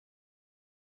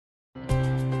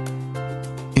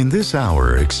In this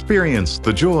hour, experience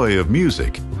the joy of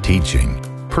music, teaching,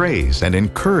 praise, and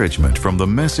encouragement from the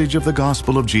message of the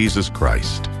gospel of Jesus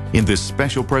Christ. In this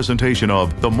special presentation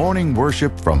of The Morning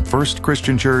Worship from First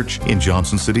Christian Church in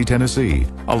Johnson City, Tennessee,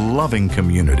 a loving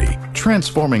community,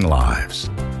 transforming lives.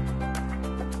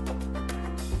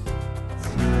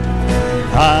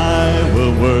 I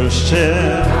will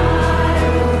worship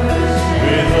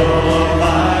with all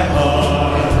my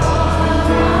heart.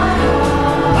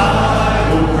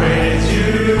 I will praise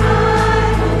you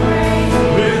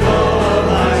with all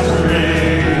my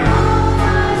strength.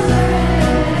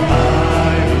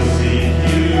 I will seek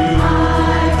you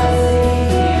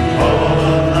all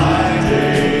my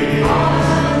days.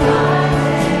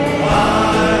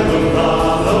 I will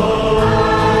follow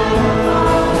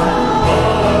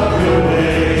all of your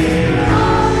ways.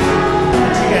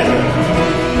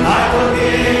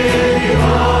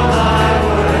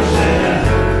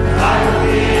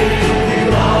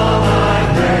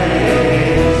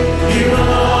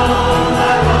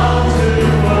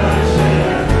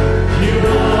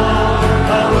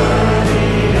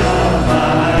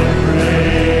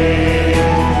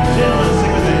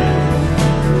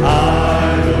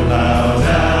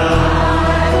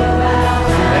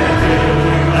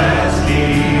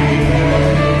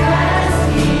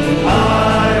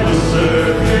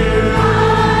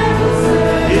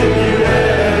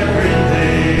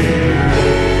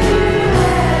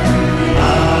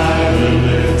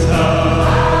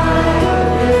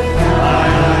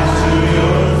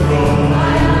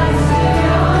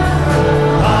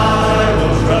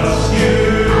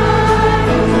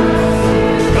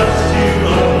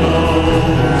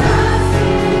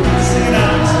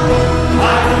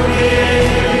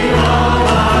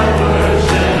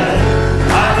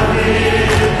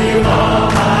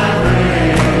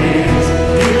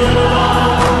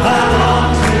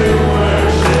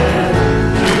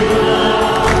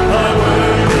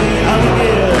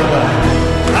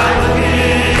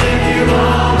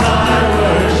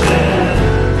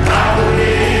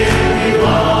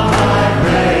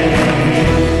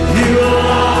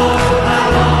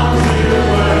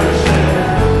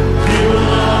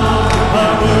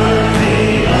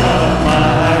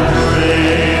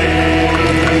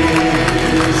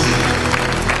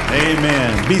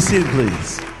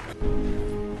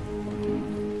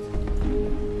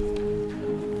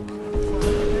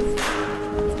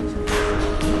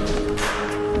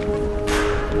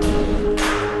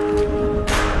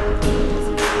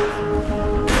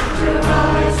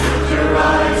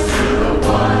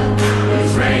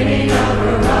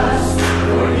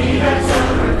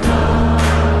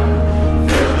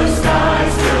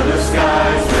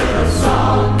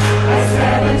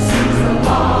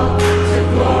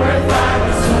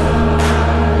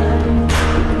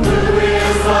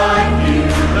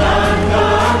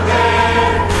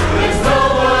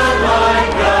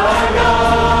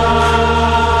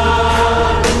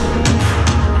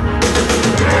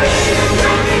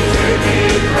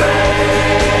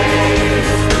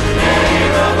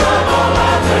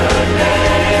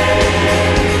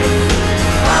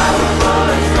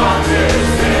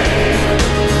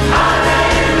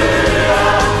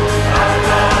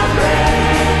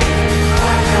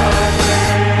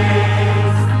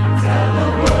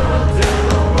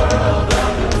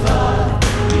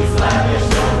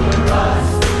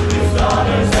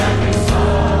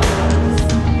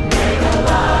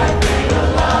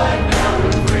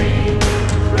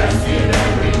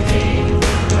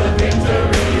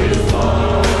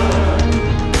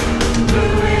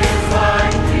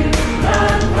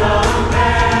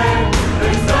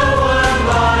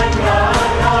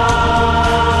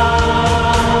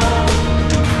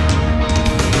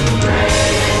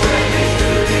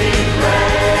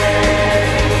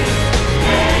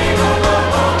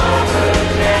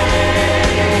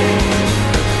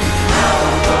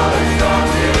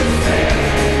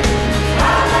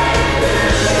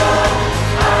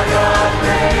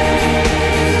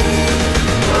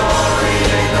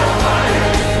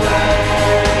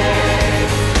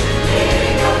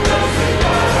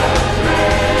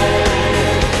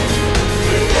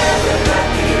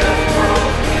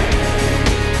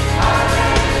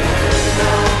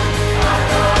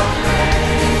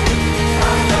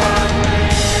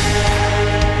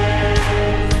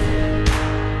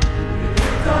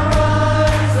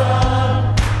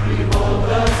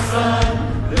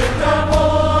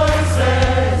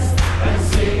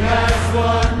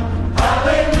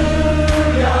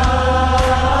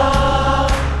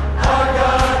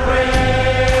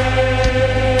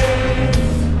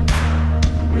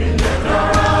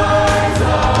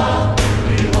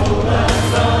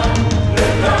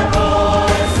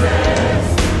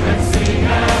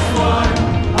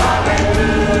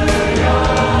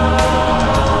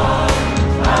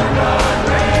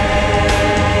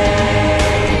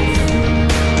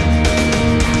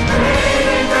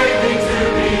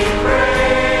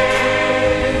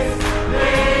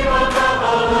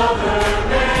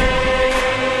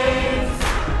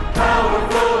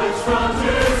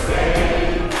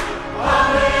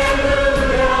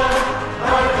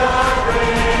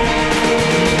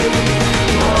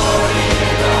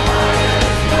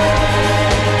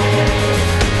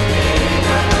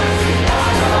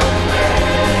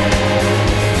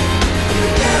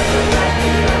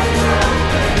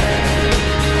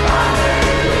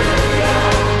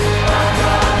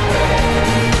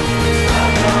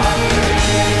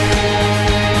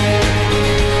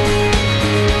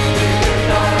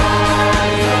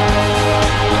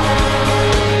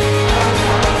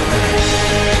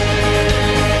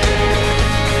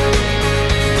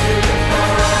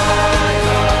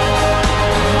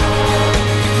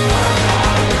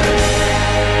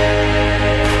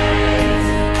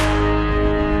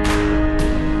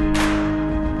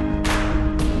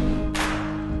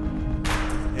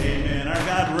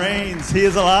 reigns. He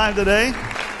is alive today.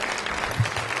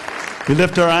 We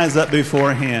lift our eyes up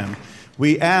before Him.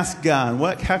 We ask God,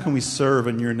 how can we serve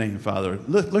in your name, Father?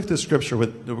 Look at the scripture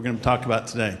that we're going to talk about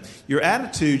today. Your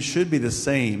attitude should be the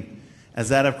same as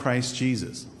that of Christ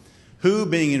Jesus, who,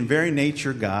 being in very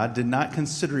nature God, did not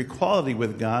consider equality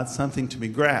with God something to be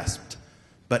grasped,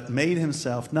 but made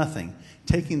himself nothing,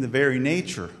 taking the very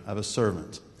nature of a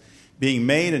servant, being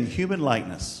made in human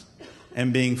likeness,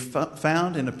 and being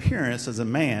found in appearance as a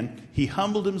man, he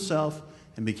humbled himself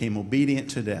and became obedient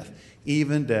to death,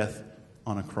 even death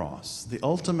on a cross. The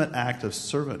ultimate act of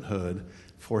servanthood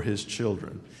for his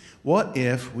children. What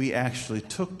if we actually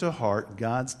took to heart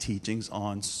God's teachings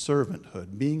on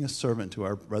servanthood, being a servant to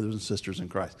our brothers and sisters in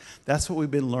Christ? That's what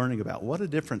we've been learning about. What a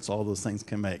difference all those things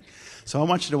can make. So I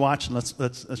want you to watch, and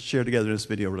let's share together this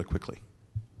video really quickly.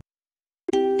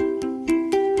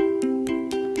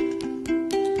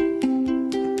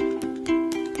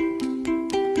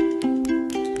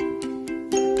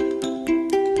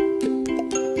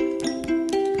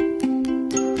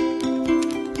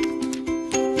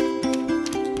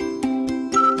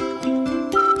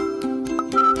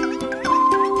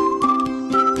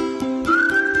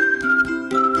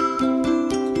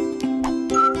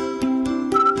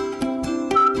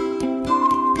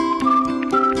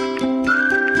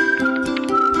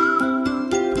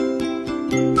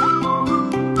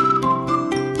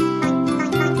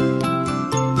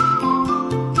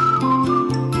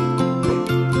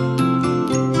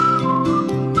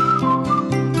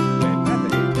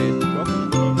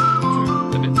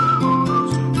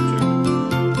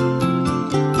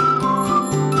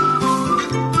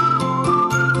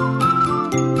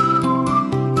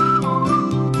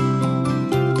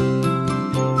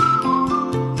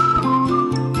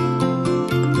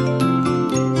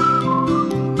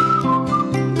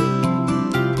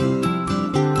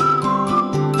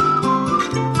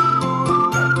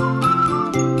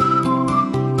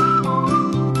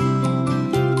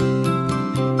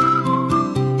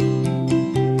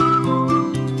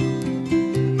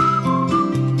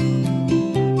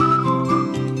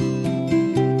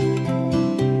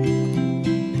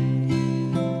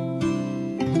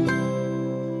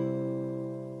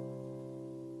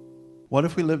 What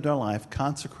if we lived our life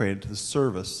consecrated to the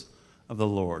service of the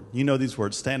Lord? You know these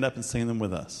words. Stand up and sing them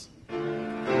with us.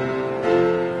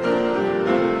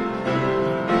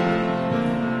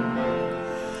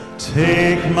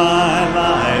 Take my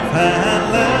life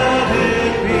and let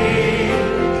it be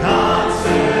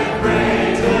consecrated,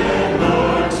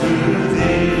 Lord, to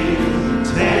Thee.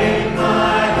 Take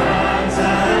my hands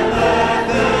and let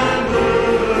them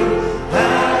move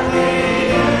at the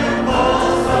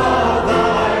impulse of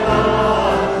Thy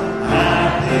love,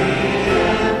 at the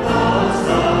impulse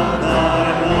of Thy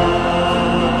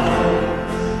love.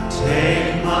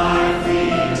 Take my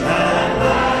feet and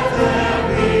let them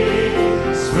be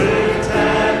swift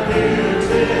and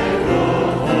beautiful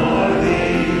for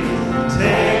Thee.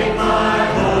 Take my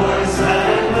voice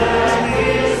and let me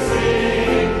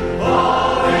sing,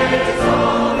 always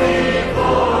only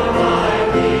for my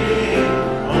King,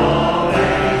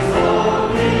 always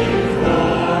only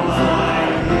for my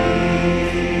King.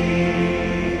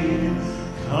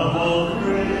 Come, O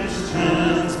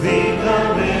Christians, be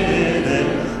committed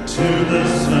to the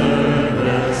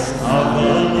service of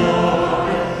the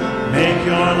Lord. Make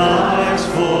your lives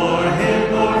for Him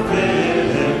more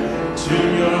fitted,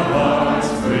 tune your hearts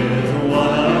with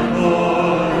one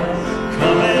accord.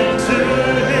 Come into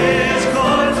His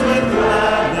courts with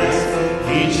gladness,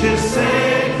 each His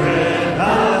sacred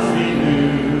vows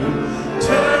renew.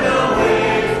 Turn away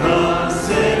from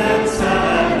sin and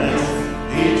sadness,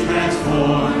 be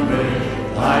transformed with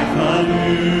life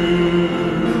anew.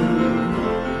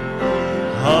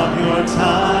 Of your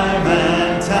time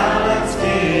and talents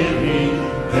give me,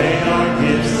 they are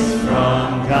gifts from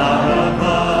God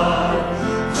above,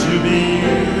 to be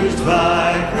used by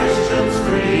Christians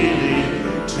freely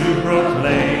to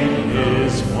proclaim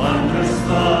His wondrous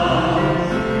love.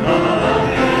 Love of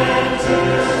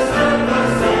enters and the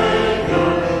Savior,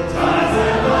 tithes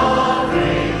and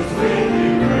offerings will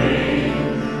you bring.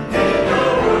 In the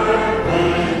work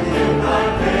with Him thy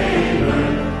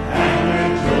payment, and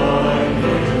with joy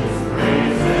His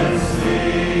praises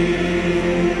sing.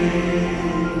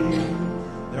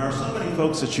 There are so many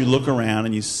folks that you look around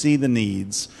and you see the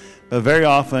needs, but very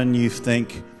often you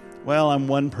think, well, I'm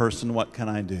one person, what can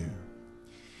I do?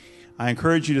 I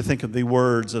encourage you to think of the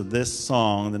words of this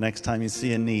song the next time you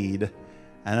see a need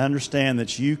and understand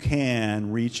that you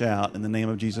can reach out in the name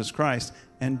of Jesus Christ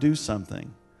and do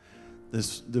something.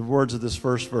 The words of this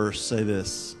first verse say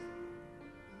this: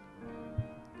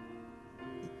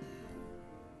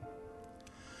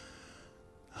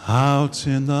 Out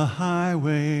in the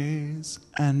highways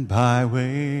and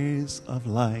byways of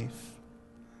life,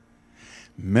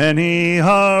 many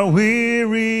are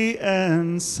weary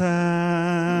and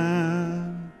sad.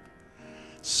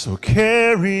 So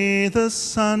carry the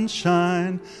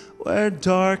sunshine where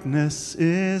darkness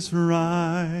is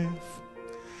rife,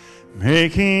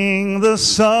 making the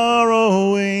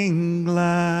sorrowing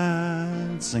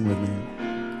glad. Sing with me.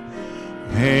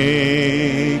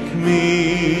 Make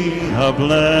me a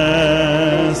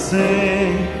blessing.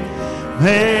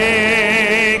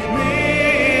 Make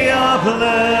me a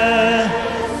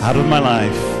blessing. Out of my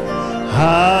life.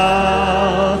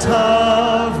 Out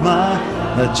of my.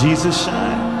 Let Jesus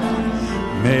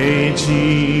shine. May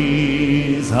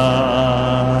Jesus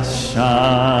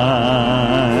shine.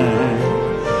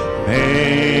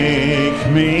 Make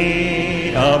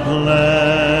me a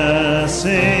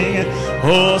blessing.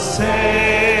 Oh,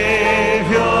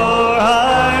 Savior,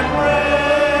 I pray.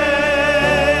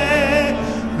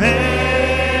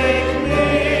 Make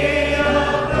me a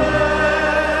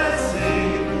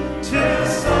blessing to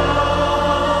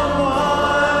someone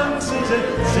today.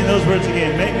 Sing those words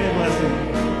again. Make me a blessing.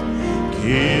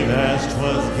 Give as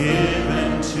 'twas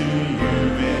given to you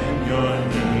in your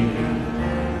need.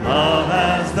 Love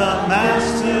as the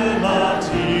Master loved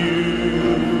you.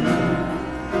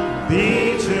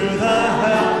 Be to the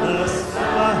helpless a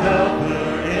helper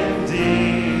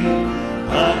indeed.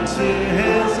 Unto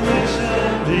his mission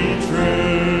be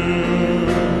true.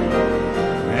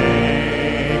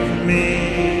 Make me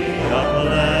a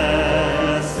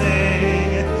blessing.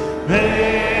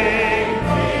 Make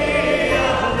me a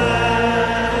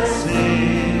blessing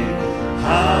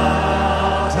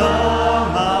out of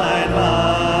my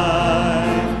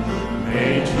life.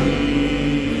 May Jesus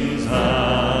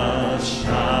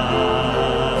shine.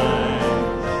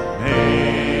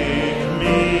 Make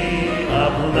me a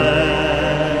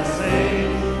blessing.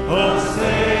 Oh,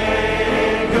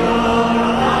 Savior,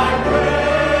 I pray.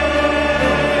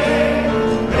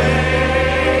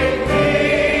 Make me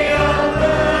a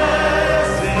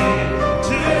blessing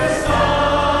to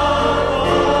someone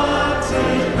to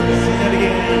sing it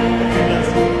again.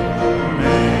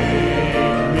 Make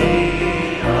me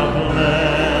a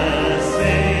blessing.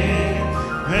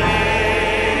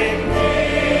 Make me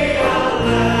a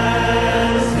blessing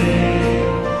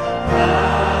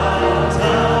out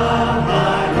of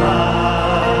my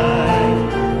life.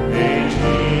 May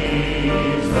Jesus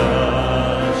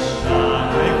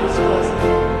shine. Make us a blessing.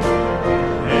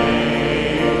 Make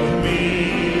me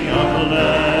a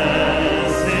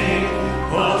blessing.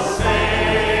 Oh,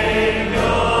 Savior,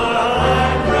 I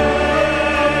pray.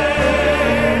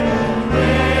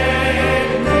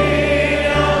 Make me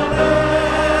a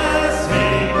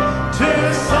blessing to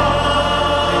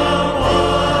someone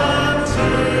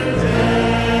today.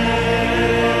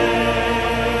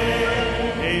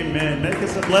 Amen. Make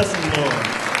us a blessing, Lord.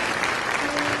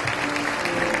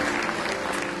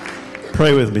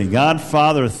 Pray with me. God,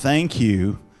 Father, thank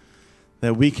you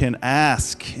that we can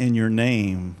ask in your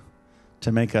name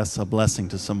to make us a blessing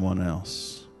to someone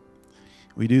else.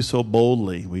 We do so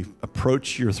boldly. We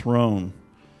approach your throne,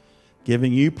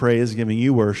 giving you praise, giving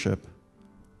you worship,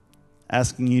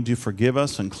 asking you to forgive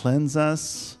us and cleanse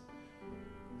us,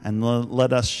 and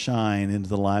let us shine into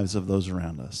the lives of those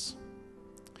around us.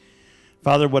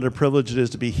 Father, what a privilege it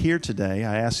is to be here today.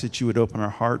 I ask that you would open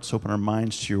our hearts, open our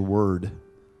minds to your word,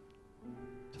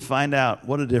 to find out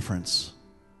what a difference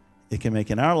it can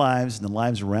make in our lives and the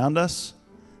lives around us,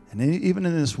 and even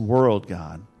in this world,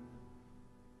 God,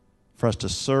 for us to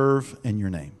serve in your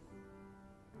name.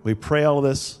 We pray all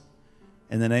this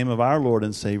in the name of our Lord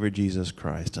and Savior, Jesus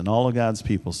Christ. And all of God's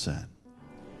people said.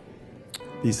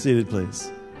 Be seated,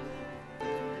 please.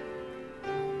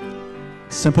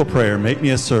 Simple prayer. Make me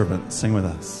a servant. Sing with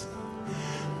us.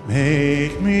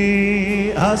 Make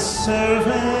me a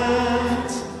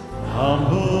servant,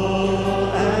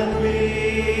 humble and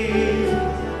meek.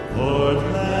 Lord,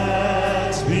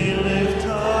 let me lift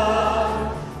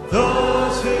up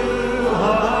those who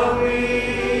are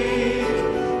weak,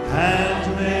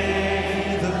 and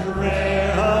may the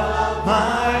prayer of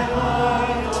my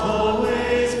heart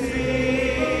always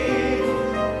be.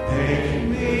 Make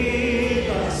me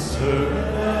a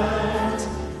servant,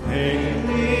 make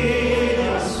me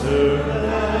a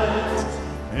servant,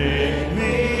 make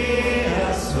me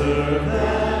a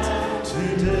servant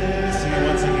today. Sing it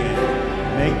once again.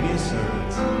 Make me a servant.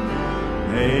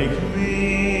 Make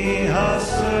me a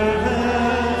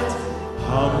servant,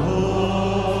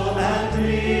 humble and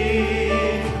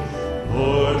meek.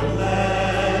 Lord,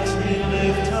 let me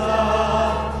lift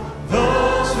up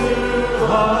those who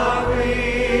are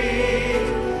weak,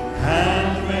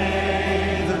 and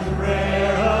may the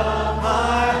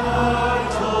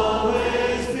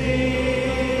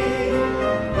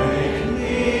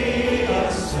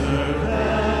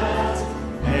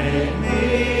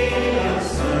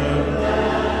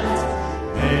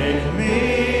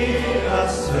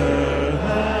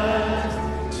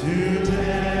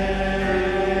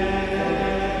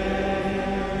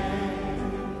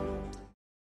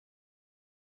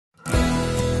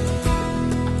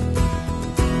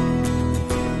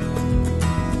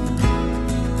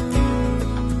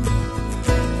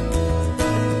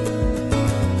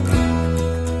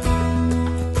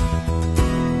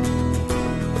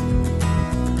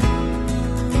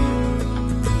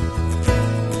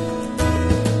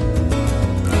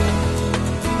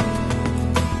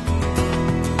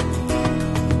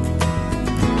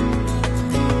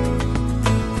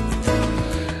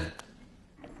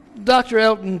Dr.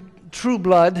 Elton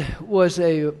Trueblood was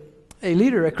a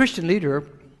leader, a Christian leader,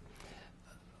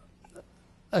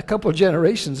 a couple of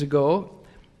generations ago,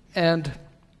 and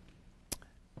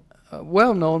a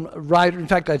well-known writer. In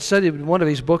fact, I'd studied one of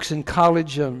his books in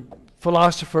college, a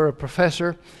philosopher, a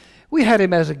professor. We had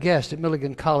him as a guest at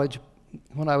Milligan College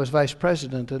when I was vice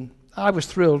president, and I was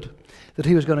thrilled that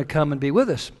he was going to come and be with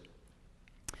us.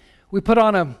 We put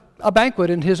on a banquet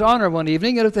in his honor one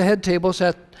evening, and at the head table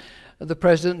sat the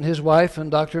president and his wife and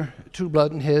Dr.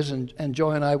 Trueblood and his, and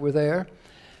Joy and I were there.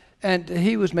 And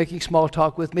he was making small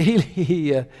talk with me.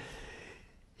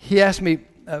 He asked me,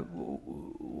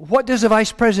 what does a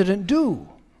vice president do?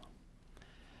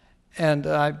 And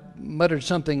I muttered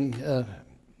something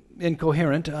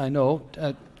incoherent, I know,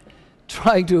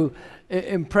 trying to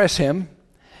impress him.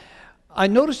 I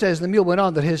noticed as the meal went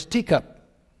on that his teacup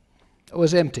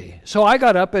was empty. So I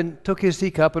got up and took his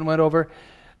teacup and went over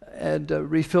and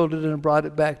refilled it and brought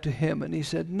it back to him. And he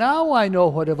said, now I know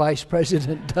what a vice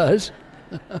president does.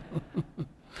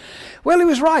 Well, he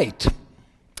was right.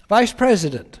 Vice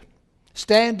president,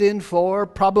 stand in for,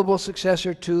 probable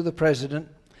successor to the president.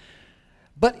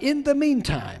 But in the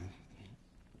meantime,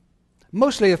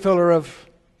 mostly a filler of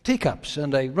teacups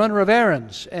and a runner of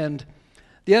errands and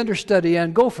the understudy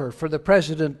and gopher for the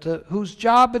president, whose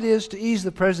job it is to ease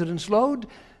the president's load,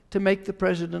 to make the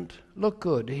president look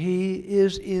good. He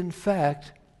is, in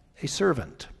fact, a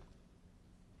servant.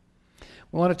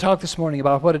 We want to talk this morning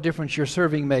about what a difference your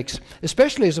serving makes,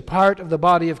 especially as a part of the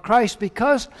body of Christ,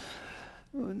 because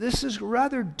this is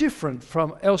rather different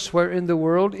from elsewhere in the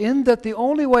world, in that the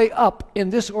only way up in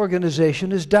this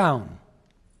organization is down.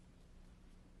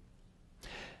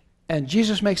 And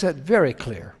Jesus makes that very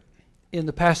clear in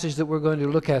the passage that we're going to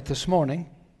look at this morning.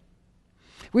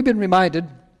 We've been reminded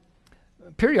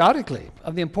periodically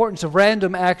of the importance of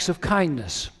random acts of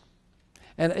kindness.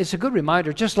 And it's a good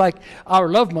reminder, just like our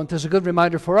Love Month is a good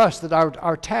reminder for us that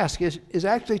our task is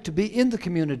actually to be in the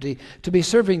community, to be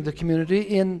serving the community,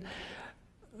 in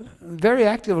very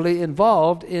actively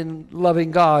involved in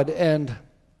loving God and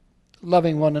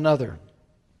loving one another.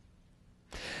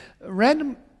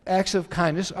 Random acts of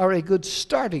kindness are a good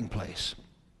starting place.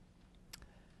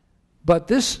 But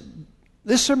this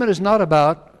sermon is not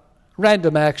about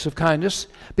random acts of kindness,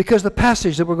 because the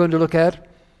passage that we're going to look at,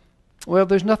 well,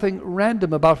 there's nothing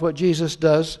random about what Jesus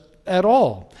does at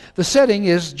all. The setting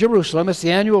is Jerusalem. It's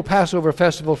the annual Passover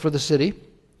festival for the city.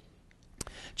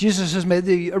 Jesus has made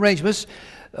the arrangements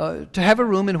to have a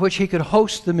room in which he could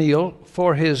host the meal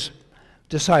for his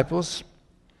disciples.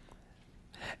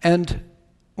 And,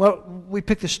 well, we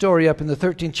pick the story up in the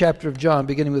 13th chapter of John,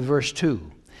 beginning with verse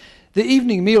 2. The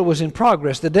evening meal was in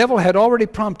progress. The devil had already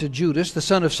prompted Judas, the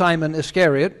son of Simon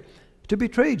Iscariot, to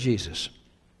betray Jesus.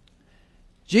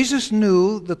 Jesus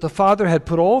knew that the Father had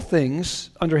put all things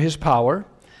under his power,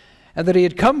 and that he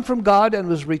had come from God and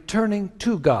was returning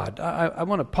to God. I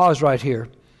want to pause right here,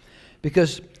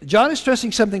 because John is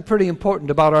stressing something pretty important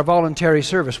about our voluntary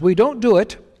service. We don't do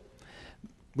it.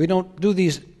 We don't do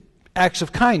these acts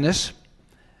of kindness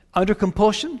under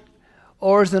compulsion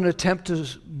or as an attempt to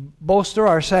bolster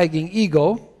our sagging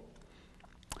ego.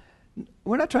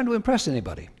 We're not trying to impress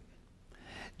anybody.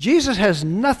 Jesus has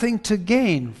nothing to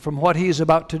gain from what he is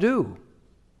about to do.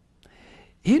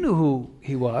 He knew who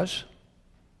he was.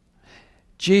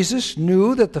 Jesus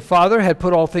knew that the Father had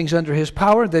put all things under his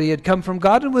power, that he had come from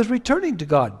God and was returning to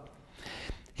God.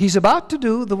 He's about to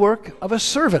do the work of a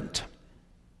servant.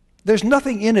 There's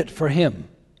nothing in it for him.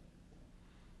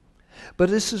 But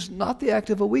this is not the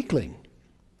act of a weakling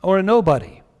or a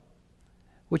nobody,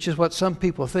 which is what some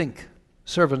people think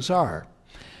servants are.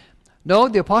 No,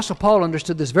 the Apostle Paul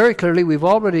understood this very clearly. We've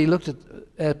already looked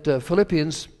at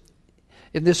Philippians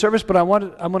in this service, but I'm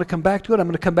going to come back to it. I'm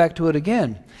going to come back to it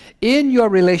again. In your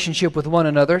relationship with one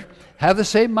another, have the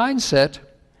same mindset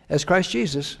as Christ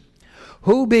Jesus,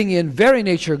 who, being in very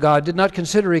nature God, did not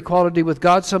consider equality with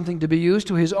God something to be used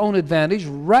to his own advantage.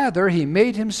 Rather, he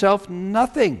made himself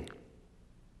nothing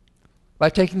by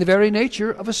taking the very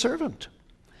nature of a servant.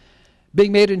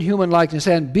 Being made in human likeness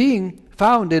and being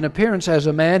found in appearance as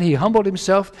a man, he humbled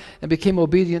himself and became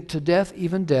obedient to death,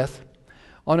 even death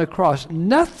on a cross.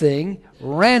 Nothing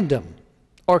random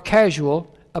or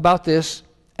casual about this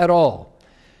at all.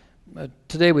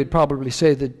 Today we'd probably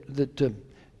say that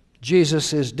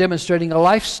Jesus is demonstrating a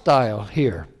lifestyle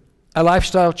here, a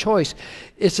lifestyle choice.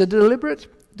 It's a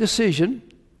deliberate decision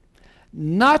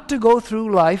not to go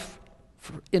through life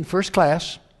in first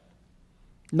class,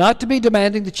 not to be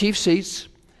demanding the chief seats,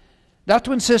 not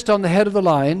to insist on the head of the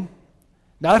line,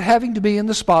 not having to be in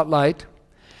the spotlight.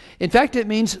 In fact, it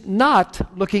means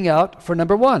not looking out for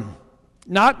number one.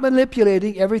 not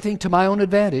manipulating everything to my own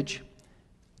advantage,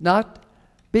 not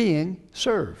being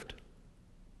served.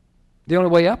 The only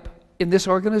way up in this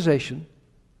organization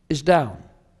is down.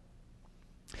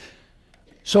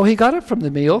 So he got up from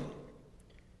the meal,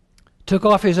 took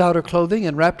off his outer clothing,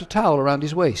 and wrapped a towel around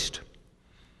his waist.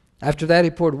 After that,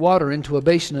 he poured water into a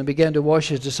basin and began to wash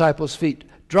his disciples' feet,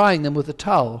 drying them with a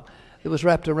towel that was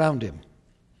wrapped around him.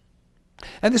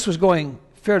 And this was going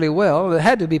fairly well. It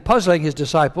had to be puzzling his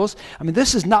disciples. I mean,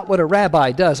 this is not what a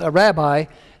rabbi does. A rabbi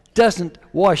doesn't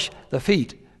wash the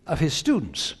feet of his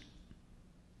students.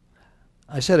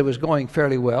 I said it was going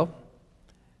fairly well.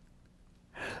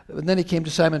 And then he came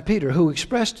to Simon Peter, who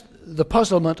expressed the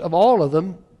puzzlement of all of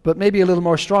them, but maybe a little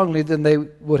more strongly than they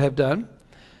would have done.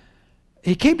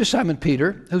 He came to Simon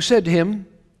Peter, who said to him,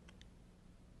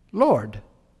 "Lord,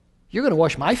 you're going to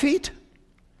wash my feet?"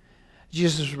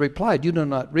 Jesus replied, "You do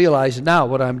not realize now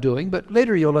what I'm doing, but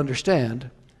later you'll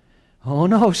understand." "Oh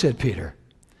no," said Peter.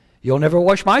 "You'll never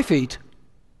wash my feet."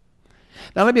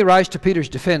 Now let me rise to Peter's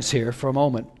defense here for a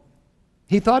moment.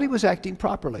 He thought he was acting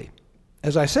properly.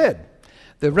 As I said,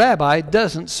 the rabbi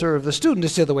doesn't serve the student.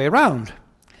 It's the other way around.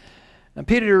 And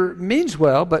Peter means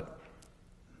well, but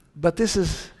this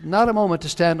is not a moment to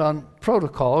stand on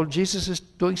protocol. Jesus is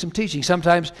doing some teaching.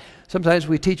 Sometimes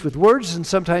we teach with words, and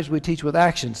sometimes we teach with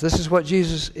actions. This is what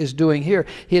Jesus is doing here.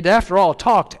 He had, after all,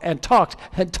 talked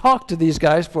to these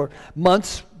guys for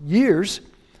months, years,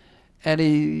 and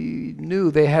he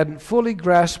knew they hadn't fully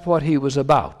grasped what he was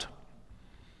about.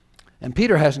 And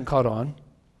Peter hasn't caught on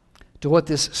to what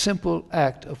this simple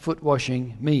act of foot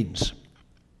washing means.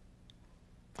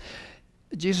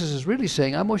 Jesus is really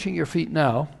saying, I'm washing your feet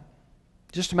now.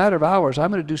 Just a matter of hours, I'm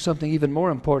going to do something even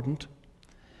more important.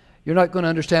 You're not going to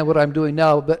understand what I'm doing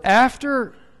now, but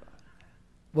after,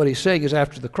 what he's saying is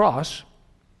after the cross,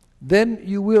 then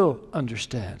you will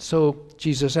understand. So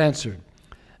Jesus answered,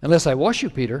 "Unless I wash you,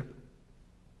 Peter,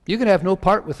 you can have no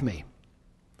part with me."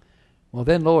 Well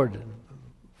then, Lord,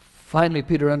 finally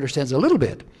Peter understands a little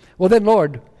bit. Well then,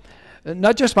 Lord,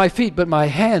 not just my feet, but my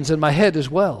hands and my head as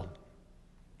well.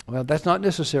 Well, that's not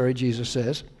necessary, Jesus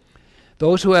says.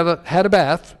 Those who have had a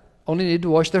bath only need to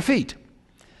wash their feet.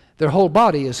 Their whole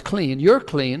body is clean. You're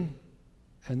clean.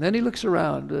 And then he looks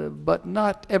around, but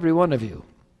not every one of you.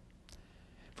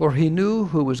 For he knew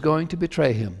who was going to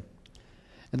betray him.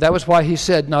 And that was why he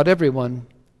said not everyone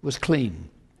was clean.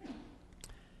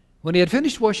 When he had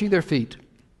finished washing their feet,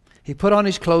 he put on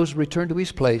his clothes, returned to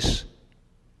his place,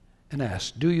 and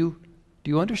asked, Do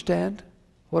you understand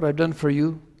what I've done for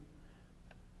you?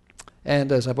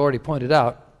 And as I've already pointed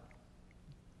out,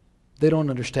 they don't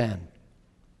understand.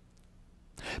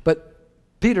 But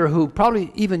Peter, who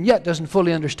probably even yet doesn't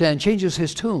fully understand, changes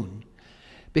his tune,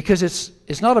 because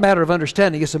it's not a matter of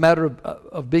understanding, it's a matter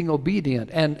of being obedient.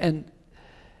 And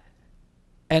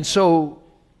so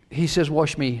he says,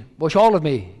 wash me, wash all of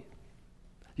me.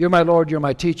 You're my Lord, you're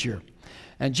my teacher.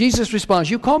 And Jesus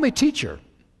responds, you call me teacher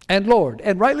and Lord,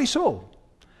 and rightly so,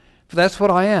 for that's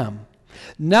what I am.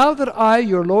 Now that I,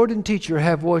 your Lord and teacher,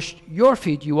 have washed your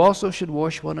feet, you also should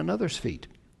wash one another's feet.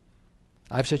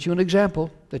 I've set you an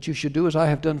example that you should do as I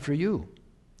have done for you.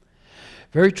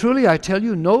 Very truly, I tell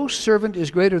you, no servant is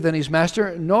greater than his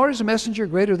master, nor is a messenger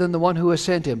greater than the one who has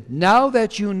sent him. Now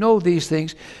that you know these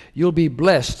things, you'll be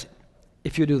blessed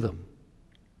if you do them.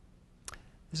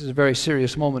 This is a very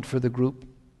serious moment for the group.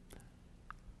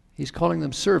 He's calling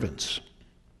them servants.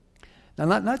 Now,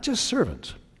 not just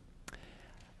servants.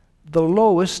 The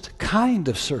lowest kind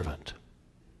of servant.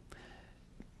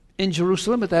 In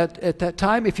Jerusalem at that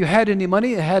time, if you had any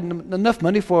money, had enough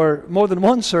money for more than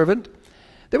one servant,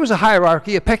 there was a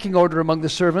hierarchy, a pecking order among the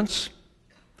servants.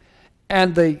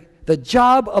 And the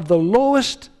job of the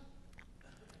lowest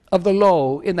of the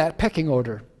low in that pecking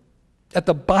order, at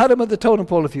the bottom of the totem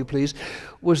pole, if you please,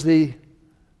 was the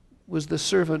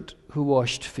servant who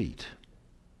washed feet.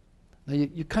 Now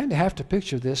you kind of have to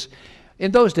picture this.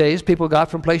 In those days, people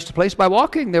got from place to place by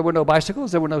walking. There were no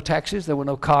bicycles, there were no taxis, there were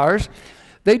no cars.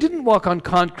 They didn't walk on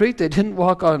concrete, they didn't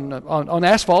walk on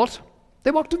asphalt.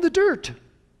 They walked in the dirt.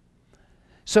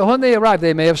 So when they arrived,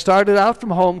 they may have started out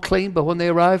from home clean, but when they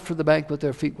arrived for the banquet,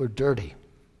 their feet were dirty.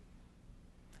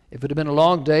 If it had been a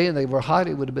long day and they were hot,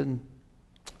 it would have been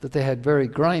that they had very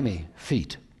grimy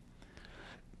feet.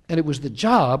 And it was the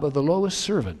job of the lowest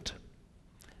servant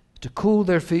to cool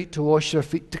their feet, to wash their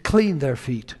feet, to clean their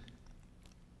feet.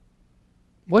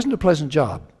 It wasn't a pleasant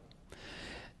job.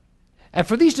 And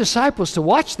for these disciples to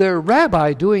watch their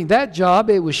rabbi doing that job,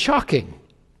 it was shocking.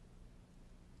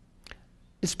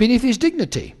 It's beneath his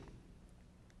dignity.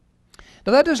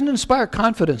 Now that doesn't inspire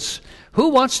confidence. Who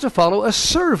wants to follow a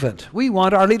servant? We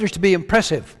want our leaders to be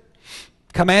impressive,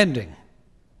 commanding.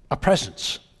 a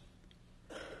presence.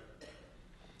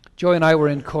 Joy and I were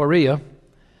in Korea.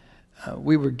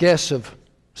 We were guests of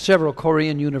several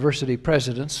Korean university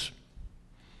presidents.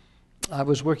 I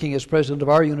was working as president of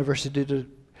our university to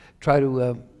try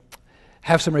to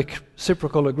have some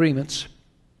reciprocal agreements.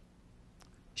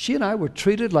 She and I were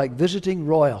treated like visiting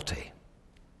royalty.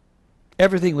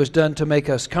 Everything was done to make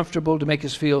us comfortable, to make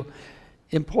us feel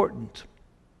important.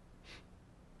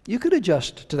 You could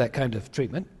adjust to that kind of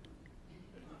treatment.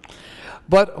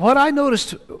 But what I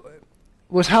noticed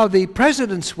was how the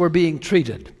presidents were being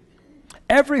treated.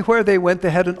 Everywhere they went, they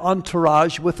had an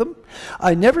entourage with them.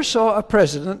 I never saw a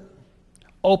president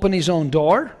open his own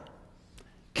door,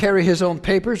 carry his own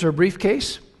papers or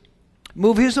briefcase,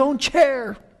 move his own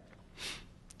chair,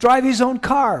 drive his own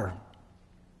car.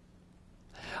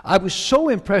 I was so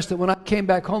impressed that when I came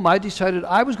back home, I decided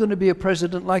I was going to be a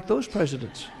president like those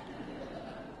presidents.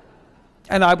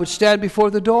 And I would stand before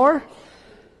the door,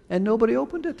 and nobody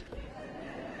opened it.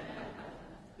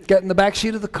 Get in the back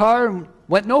seat of the car and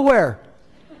went nowhere.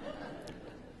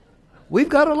 We've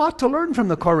got a lot to learn from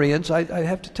the Koreans, I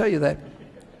have to tell you that.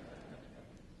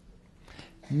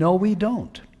 No, we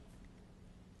don't.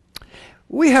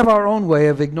 We have our own way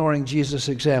of ignoring Jesus'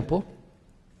 example.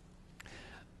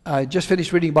 I just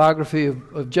finished reading a biography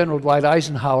of General Dwight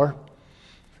Eisenhower,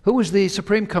 who was the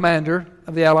supreme commander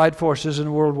of the Allied forces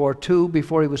in World War II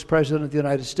before he was president of the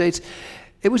United States.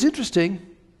 It was interesting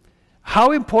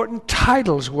how important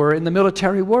titles were in the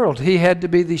military world. He had to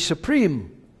be the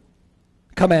supreme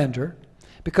commander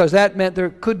because that meant there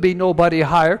could be nobody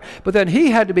higher. But then he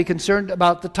had to be concerned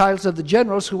about the titles of the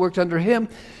generals who worked under him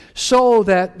so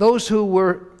that those who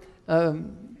were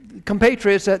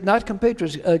comrades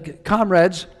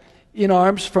in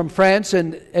arms from France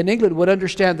and England would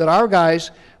understand that our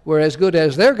guys were as good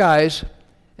as their guys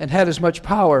and had as much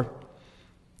power.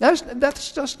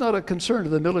 That's just not a concern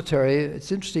of the military.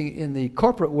 It's interesting in the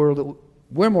corporate world that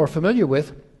we're more familiar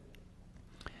with.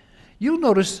 You'll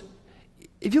notice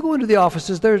if you go into the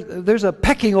offices, there's a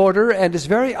pecking order, and it's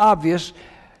very obvious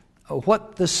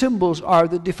what the symbols are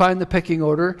that define the pecking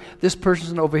order. This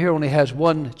person over here only has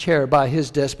one chair by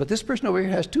his desk, but this person over here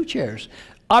has two chairs.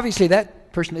 Obviously,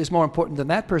 that person is more important than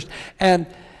that person. And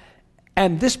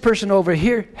this person over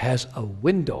here has a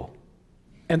window,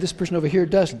 and this person over here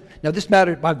doesn't. Now, this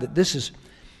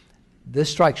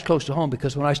strikes close to home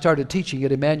because when I started teaching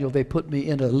at Emmanuel, they put me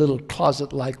in a little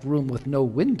closet-like room with no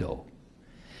window,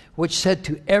 which said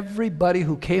to everybody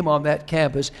who came on that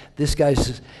campus, this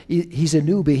guy's he's a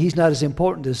newbie, he's not as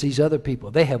important as these other people.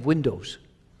 They have windows.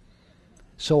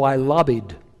 So I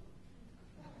lobbied.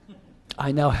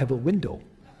 I now have a window.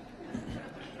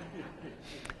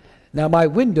 Now my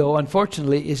window,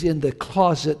 unfortunately, is in the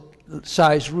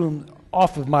closet-sized room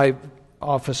off of my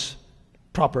office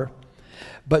proper.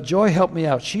 But Joy helped me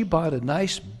out. She bought a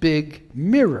nice big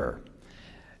mirror.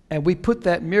 And we put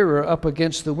that mirror up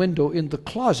against the window in the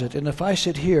closet. And if I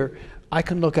sit here, I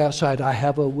can look outside. I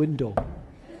have a window.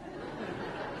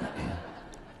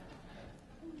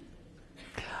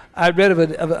 I read of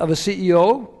a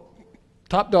CEO,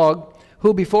 top dog,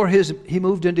 who before he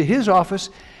moved into his office,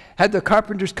 had the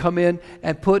carpenters come in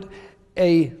and put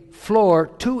a floor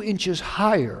 2 inches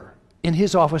higher in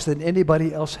his office than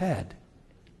anybody else had.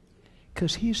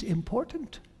 Because he's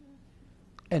important.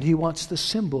 And he wants the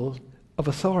symbol of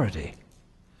authority.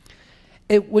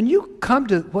 When you come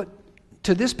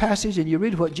to this passage and you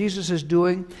read what Jesus is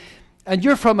doing, and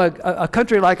you're from a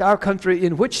country like our country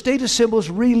in which status symbols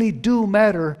really do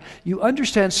matter, you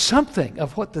understand something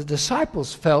of what the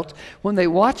disciples felt when they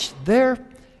watched their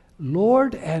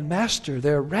Lord and Master,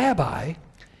 their rabbi,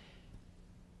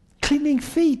 cleaning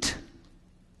feet.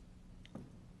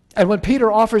 And when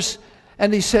Peter offers,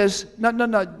 and he says,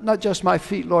 not just my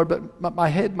feet, Lord, but my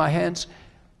head, my hands,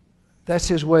 that's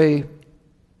his way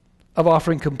of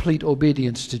offering complete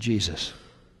obedience to Jesus.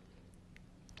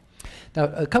 Now,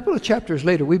 a couple of chapters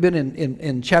later, we've been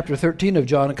in chapter 13 of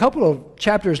John. A couple of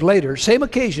chapters later, same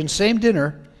occasion, same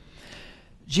dinner,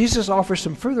 Jesus offers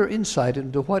some further insight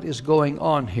into what is going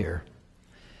on here.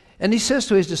 And he says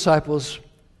to his disciples,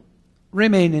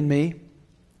 "Remain in me,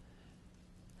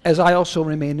 as I also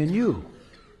remain in you.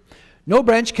 No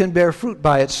branch can bear fruit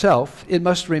by itself. It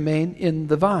must remain in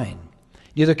the vine.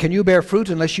 Neither can you bear fruit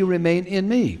unless you remain in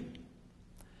me.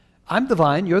 I'm the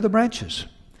vine, you're the branches.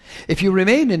 If you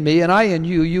remain in me and I in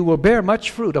you, you will bear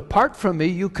much fruit. Apart from me,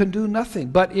 you can do nothing.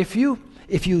 But if you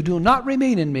do not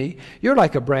remain in me, you're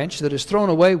like a branch that is thrown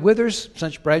away, withers.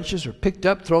 Such branches are picked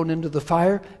up, thrown into the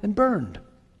fire, and burned.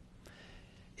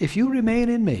 If you remain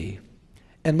in me,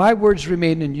 and my words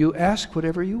remain in you, ask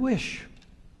whatever you wish,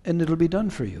 and it'll be done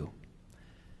for you.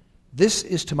 This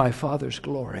is to my Father's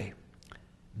glory,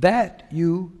 that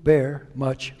you bear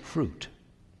much fruit,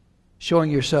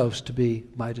 showing yourselves to be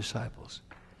my disciples.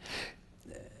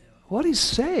 What he's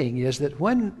saying is that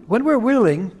when we're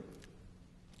willing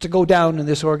to go down in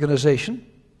this organization,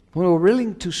 when we're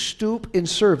willing to stoop in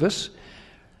service,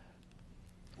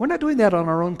 we're not doing that on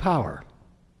our own power.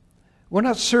 We're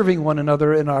not serving one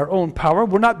another in our own power.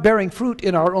 We're not bearing fruit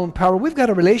in our own power. We've got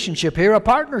a relationship here, a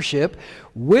partnership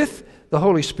with the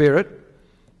Holy Spirit,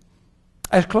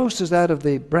 as close as that of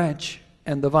the branch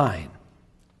and the vine.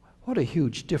 What a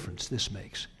huge difference this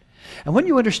makes. And when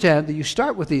you understand that you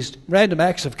start with these random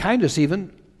acts of kindness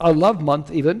even, a love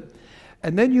month even,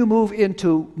 and then you move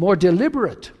into a more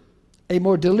deliberate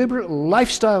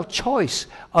lifestyle choice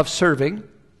of serving,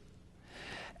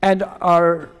 and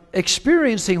are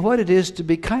experiencing what it is to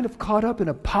be kind of caught up in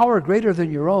a power greater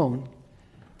than your own,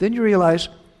 then you realize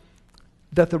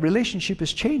that the relationship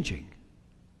is changing.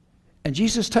 And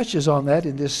Jesus touches on that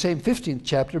in this same 15th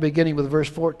chapter, beginning with verse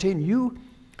 14.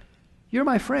 You're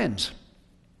my friends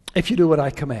if you do what I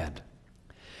command.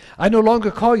 I no longer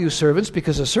call you servants,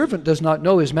 because a servant does not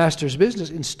know his master's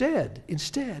business.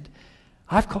 Instead,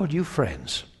 I've called you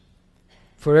friends.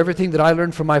 For everything that I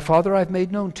learned from my Father I've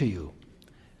made known to you.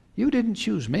 You didn't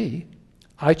choose me.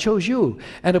 I chose you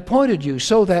and appointed you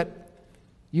so that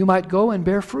you might go and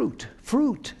bear fruit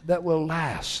that will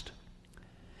last.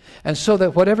 And so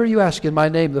that whatever you ask in my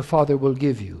name, the Father will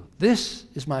give you. This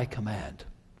is my command.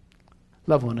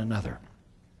 Love one another.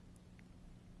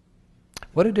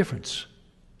 What a difference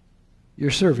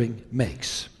your serving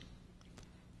makes.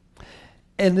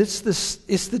 And it's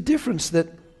the difference that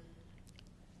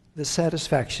the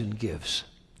satisfaction gives.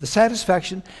 The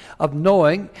satisfaction of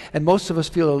knowing, and most of us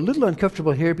feel a little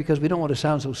uncomfortable here because we don't want to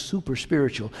sound so super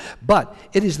spiritual, but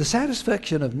it is the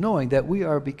satisfaction of knowing that we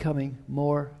are becoming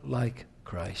more like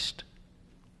Christ.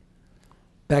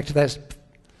 Back to that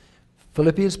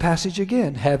Philippians passage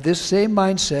again. Have this same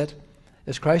mindset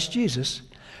as Christ Jesus,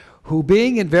 who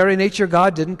being in very nature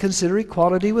God didn't consider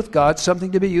equality with God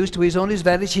something to be used to his own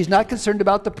advantage. He's not concerned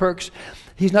about the perks.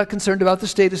 He's not concerned about the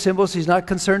status symbols. He's not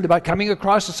concerned about coming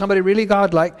across as somebody really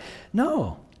godlike.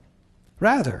 No.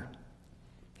 Rather,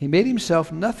 he made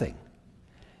himself nothing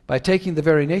by taking the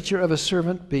very nature of a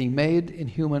servant, being made in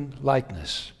human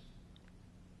likeness.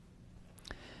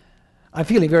 I'm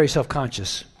feeling very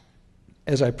self-conscious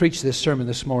as I preach this sermon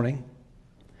this morning.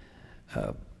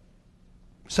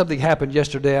 Something happened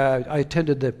yesterday. I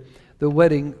attended the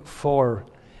wedding for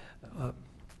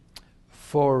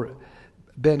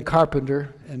Ben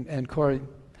Carpenter and Corey.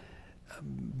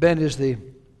 Ben is the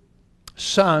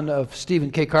son of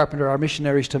Stephen K. Carpenter, our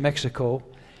missionaries to Mexico,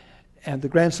 and the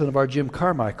grandson of our Jim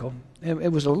Carmichael. And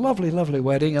it was a lovely, lovely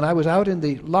wedding, and I was out in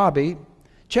the lobby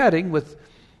chatting with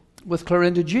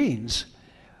Clorinda Jeans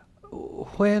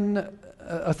when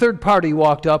a third party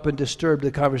walked up and disturbed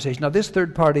the conversation. Now, this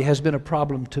third party has been a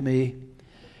problem to me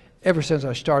ever since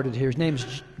I started here. His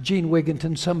name's Gene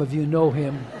Wigginton. Some of you know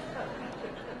him.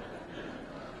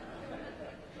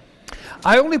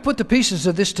 I only put the pieces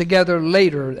of this together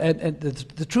later, and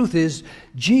the truth is,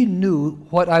 Gene knew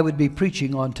what I would be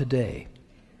preaching on today.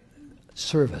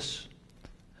 Service,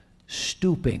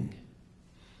 stooping,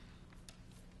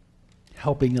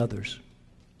 helping others.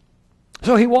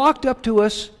 So he walked up to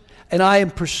us, and I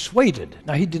am persuaded,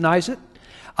 now he denies it,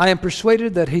 I am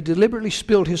persuaded that he deliberately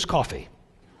spilled his coffee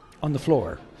on the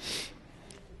floor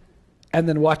and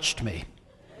then watched me.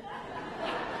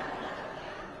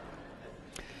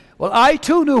 Well, I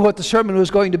too knew what the sermon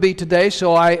was going to be today,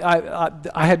 so I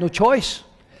had no choice.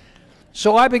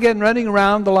 So I began running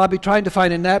around the lobby trying to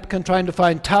find a napkin, trying to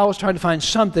find towels, trying to find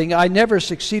something. I never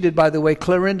succeeded, by the way.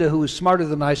 Clorinda, who was smarter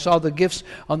than I, saw the gifts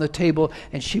on the table,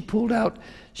 and she pulled out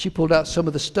some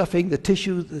of the stuffing, the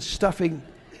tissue, the stuffing,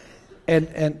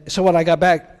 and so when I got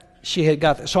back, she had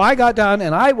got that. So I got down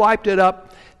and I wiped it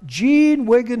up. Gene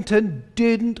Wigginton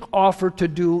didn't offer to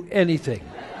do anything.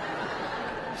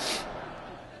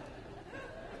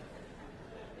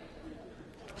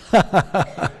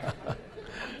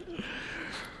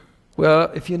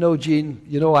 Well, if you know Gene,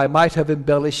 you know I might have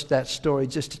embellished that story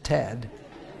just a tad.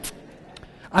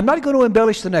 I'm not going to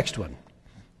embellish the next one.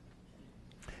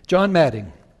 John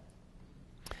Madding.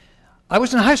 I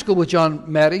was in high school with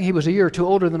John Madding. He was a year or two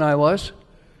older than I was.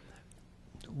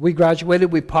 We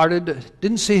graduated, we parted,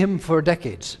 didn't see him for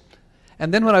decades.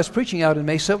 And then when I was preaching out in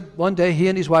Mesa, one day he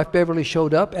and his wife Beverly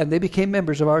showed up and they became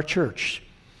members of our church.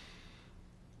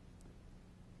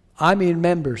 I mean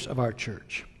members of our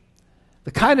church. The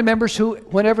kind of members who,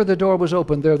 whenever the door was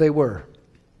open, there they were.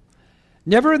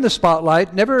 Never in the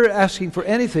spotlight, never asking for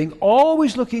anything,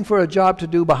 always looking for a job to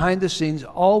do behind the scenes,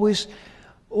 always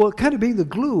Well, kind of being the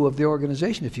glue of the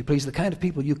organization, if you please, the kind of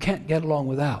people you can't get along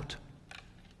without.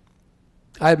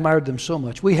 I admired them so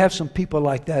much. We have some people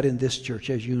like that in this church,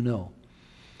 as you know.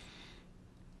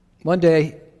 One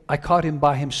day, I caught him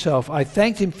by himself. I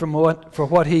thanked him for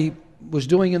what he was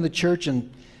doing in the church,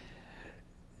 and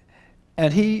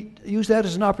he used that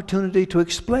as an opportunity to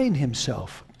explain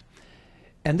himself.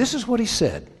 And this is what he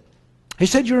said. He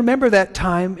said, "You remember that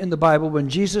time in the Bible when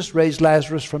Jesus raised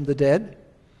Lazarus from the dead?"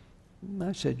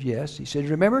 I said, "Yes." He said,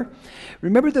 Remember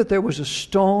that there was a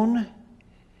stone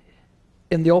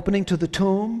in the opening to the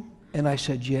tomb?" And I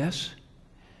said, "Yes."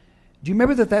 "Do you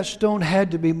remember that stone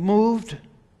had to be moved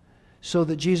so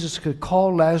that Jesus could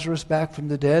call Lazarus back from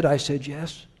the dead?" I said,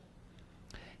 "Yes."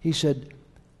 He said,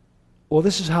 "Well,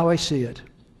 this is how I see it.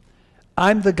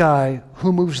 I'm the guy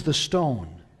who moves the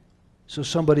stone so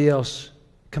somebody else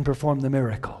can perform the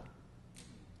miracle."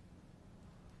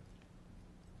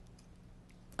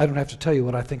 I don't have to tell you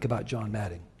what I think about John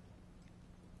Madding.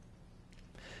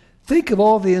 Think of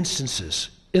all the instances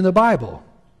in the Bible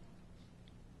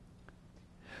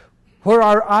where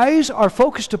our eyes are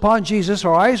focused upon Jesus,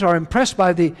 our eyes are impressed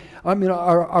by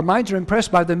our minds are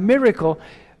impressed by the miracle,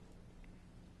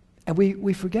 and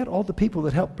we forget all the people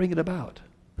that helped bring it about.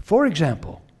 For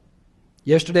example,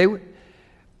 yesterday,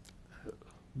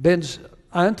 Ben's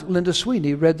aunt, Linda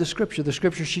Sweeney, read the scripture. The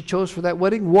scripture she chose for that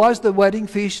wedding was the wedding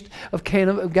feast of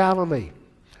Cana of Galilee,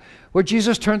 where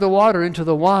Jesus turned the water into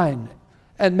the wine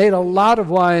and made a lot of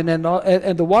wine, and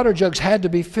the water jugs had to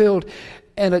be filled.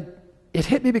 And it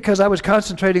hit me because I was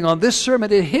concentrating on this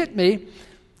sermon. It hit me,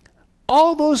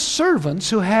 all those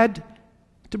servants who had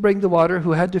to bring the water,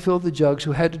 who had to fill the jugs,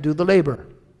 who had to do the labor.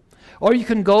 Or you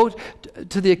can go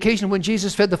to the occasion when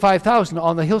Jesus fed the 5,000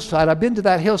 on the hillside. I've been to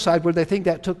that hillside where they think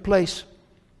that took place.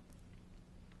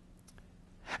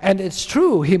 And it's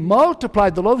true, he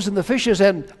multiplied the loaves and the fishes,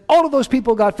 and all of those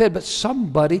people got fed, but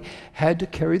somebody had to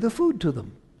carry the food to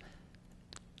them.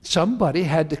 Somebody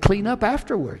had to clean up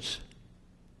afterwards.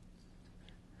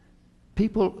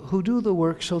 People who do the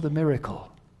work so the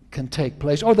miracle can take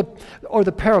place. Or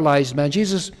the paralyzed man.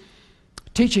 Jesus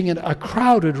teaching in a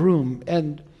crowded room,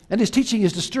 and his teaching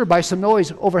is disturbed by some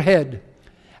noise overhead.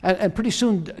 And pretty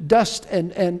soon dust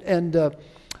and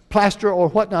plaster or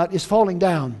whatnot is falling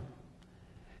down.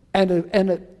 And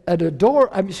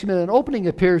an opening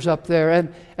appears up there,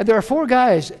 and there are 4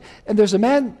 guys, and there's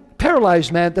a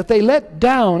paralyzed man that they let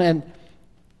down and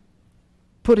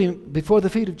put him before the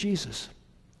feet of Jesus.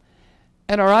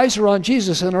 And our eyes are on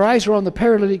Jesus, and our eyes are on the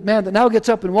paralytic man that now gets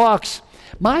up and walks.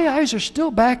 My eyes are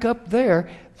still back up there,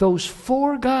 those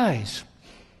 4 guys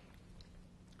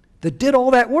that did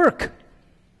all that work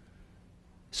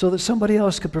so that somebody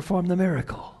else could perform the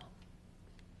miracle.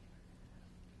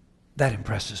 That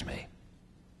impresses me.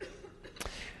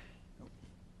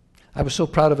 I was so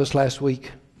proud of us last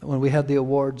week when we had the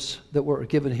awards that were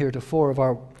given here to 4 of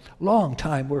our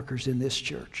long-time workers in this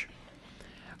church.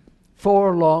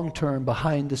 4 long-term,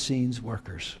 behind-the-scenes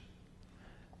workers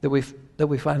that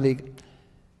we finally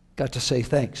got to say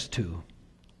thanks to.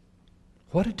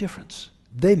 What a difference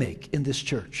they make in this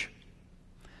church.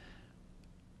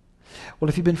 Well,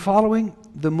 if you've been following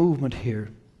the movement here,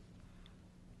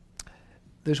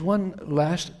 there's one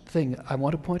last thing I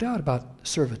want to point out about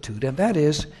servitude, and that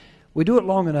is we do it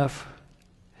long enough,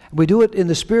 we do it in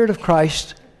the Spirit of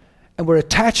Christ, and we're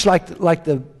attached like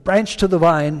the branch to the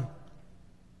vine.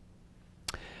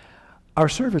 Our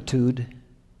servitude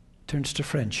turns to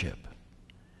friendship.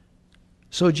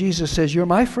 So Jesus says, "You're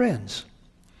my friends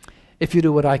if you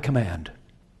do what I command.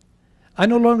 I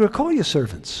no longer call you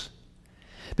servants,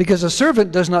 because a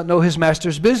servant does not know his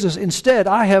master's business. Instead,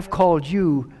 I have called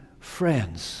you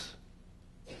friends."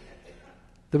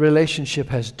 The relationship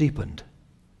has deepened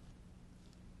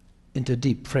into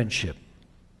deep friendship.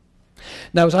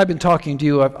 Now, as I've been talking to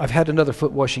you, I've had another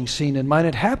foot washing scene in mind.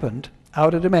 It happened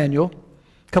out at Emmanuel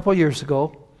a couple of years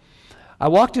ago. I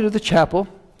walked into the chapel,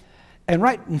 and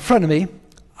right in front of me,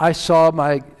 I saw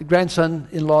my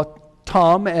grandson-in-law,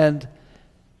 Tom, and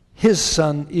his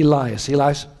son, Elias.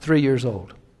 Elias, 3 years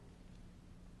old.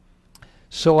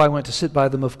 So I went to sit by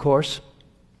them, of course,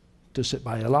 to sit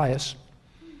by Elias.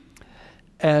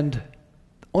 And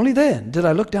only then did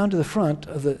I look down to the front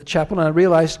of the chapel, and I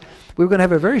realized we were going to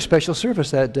have a very special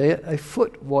service that day, a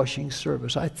foot washing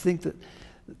service. I think that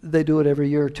they do it every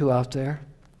year or 2 out there.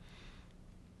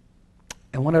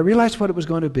 And when I realized what it was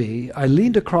going to be, I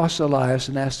leaned across Elias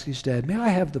and asked his dad, "May I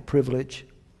have the privilege?"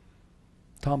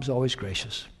 Tom's always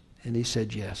gracious, and he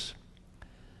said yes.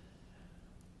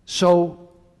 So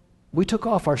we took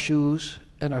off our shoes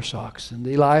and our socks, and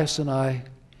Elias and I,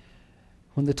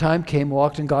 when the time came,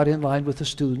 walked and got in line with the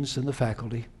students and the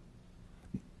faculty.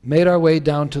 made our way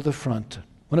down to the front.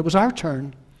 When it was our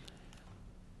turn,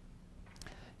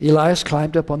 Elias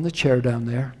climbed up on the chair down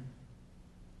there,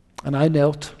 and I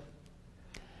knelt.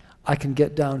 I can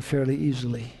get down fairly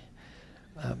easily.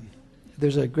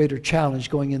 There's a greater challenge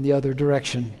going in the other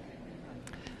direction.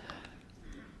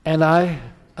 And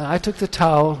I took the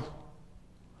towel,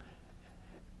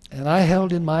 and I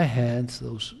held in my hands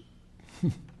those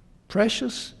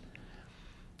precious,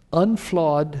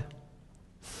 unflawed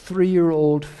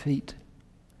 3-year-old feet,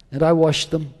 and I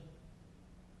washed them,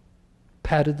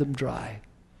 patted them dry,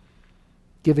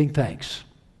 giving thanks.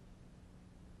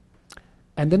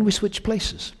 And then we switched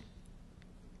places.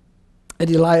 And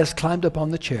Elias climbed up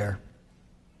on the chair.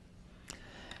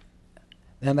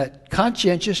 And that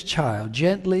conscientious child,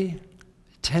 gently,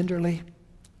 tenderly,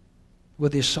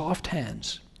 with his soft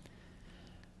hands,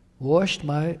 washed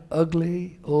my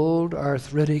ugly, old,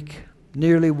 arthritic,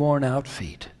 nearly worn-out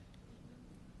feet.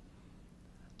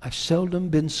 I've seldom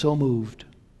been so moved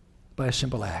by a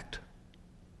simple act.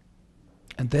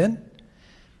 And then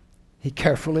he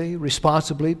carefully,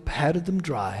 responsibly patted them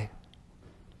dry,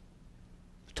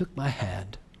 took my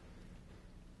hand,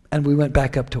 and we went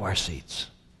back up to our seats.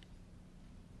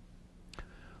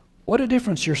 What a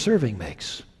difference your serving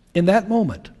makes. In that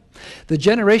moment, the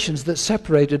generations that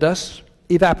separated us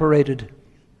evaporated.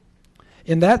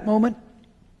 In that moment,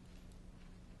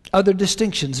 other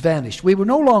distinctions vanished. We were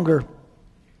no longer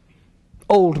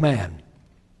old man,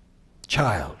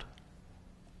 child,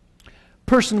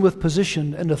 person with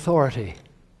position and authority,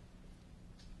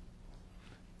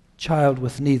 child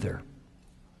with neither.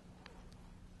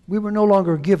 We were no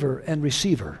longer giver and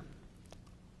receiver.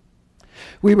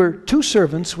 We were two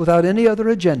servants without any other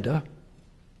agenda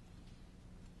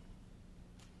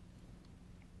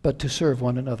but to serve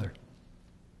one another.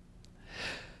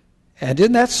 And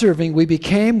in that serving, we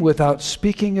became, without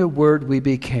speaking a word, we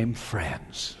became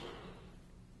friends.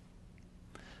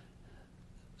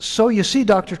 So you see,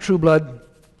 Dr. Trueblood,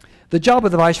 the job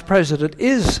of the vice president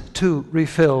is to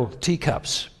refill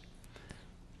teacups.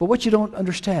 But what you don't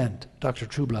understand, Dr.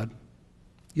 Trueblood,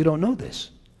 you don't know this.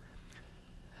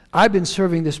 I've been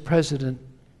serving this president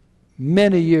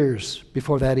many years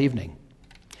before that evening.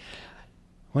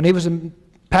 When he was a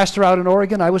pastor out in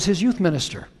Oregon, I was his youth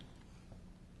minister.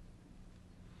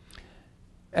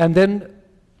 And then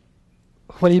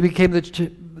when he became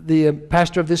the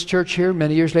pastor of this church here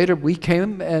many years later, we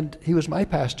came and he was my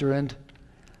pastor and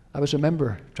I was a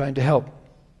member trying to help.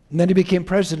 And then he became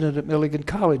president at Milligan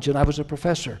College and I was a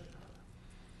professor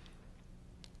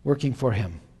working for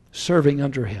him, serving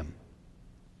under him.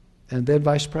 And then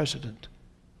vice president,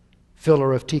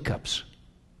 filler of teacups.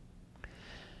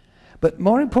 But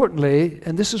more importantly,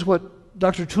 and this is what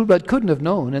Dr. Trueblood couldn't have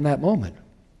known in that moment,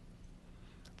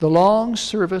 the long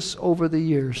service over the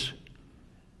years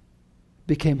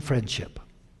became friendship.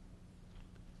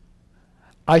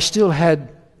 I still had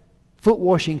foot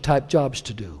washing type jobs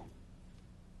to do,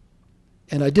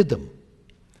 and I did them.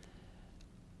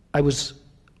 I was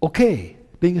okay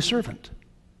being a servant,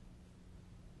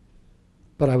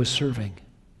 but I was serving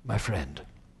my friend.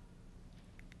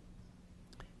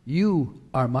 You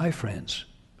are my friends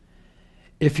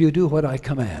if you do what I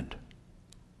command.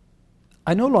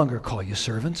 I no longer call you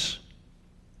servants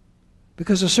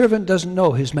because a servant doesn't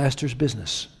know his master's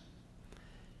business.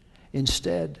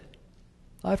 Instead,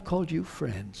 I've called you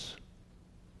friends.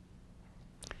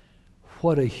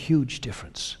 What a huge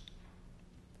difference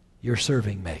your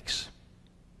serving makes.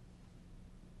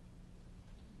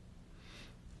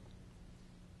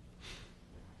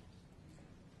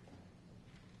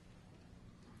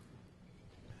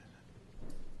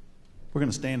 We're going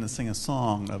to stand and sing a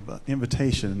song of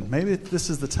invitation. Maybe this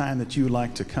is the time that you would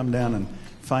like to come down and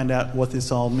find out what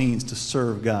this all means to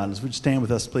serve God. As would you stand with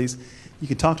us, please? You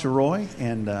can talk to Roy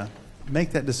and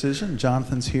make that decision.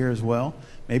 Jonathan's here as well.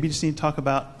 Maybe you just need to talk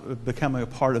about becoming a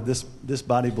part of this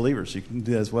body of believers. You can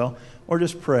do that as well. Or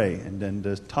just pray and then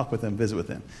just talk with them, visit with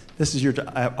them. This is your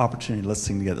opportunity. Let's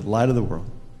sing together. Light of the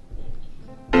World.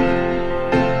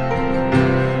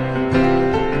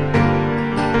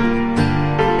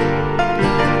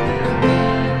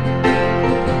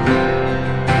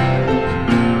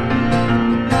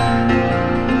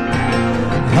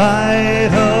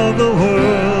 Light of the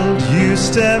world, you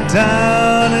step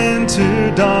down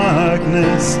into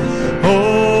darkness.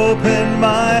 Open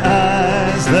my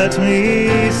eyes, let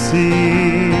me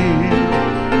see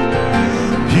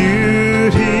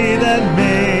beauty that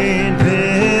made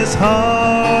this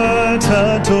heart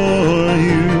adore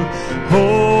you.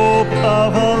 Hope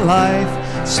of a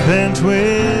life spent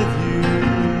with you.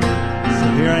 So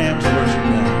here I am to worship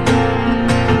God.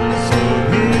 So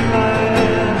here I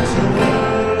am to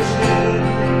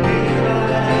worship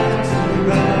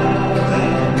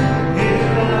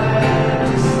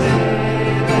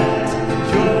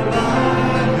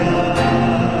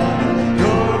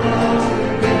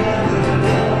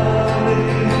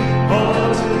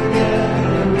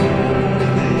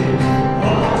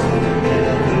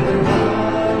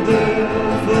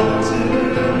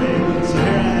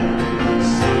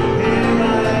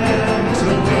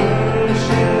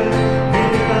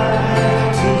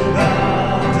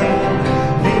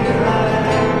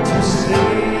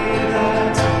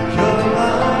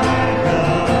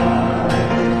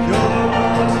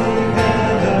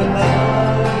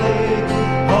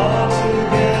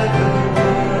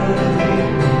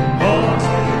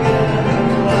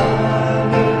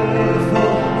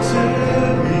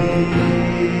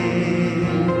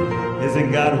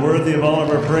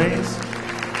praise.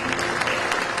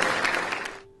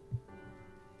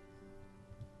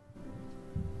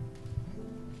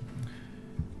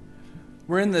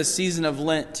 We're in the season of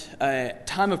Lent, a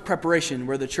time of preparation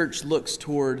where the church looks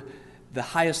toward the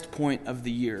highest point of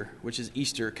the year, which is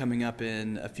Easter, coming up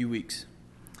in a few weeks.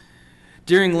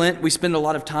 During Lent, we spend a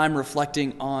lot of time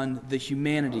reflecting on the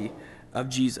humanity of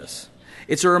Jesus.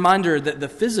 It's a reminder that the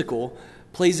physical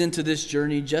plays into this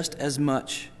journey just as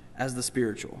much as the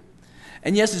spiritual.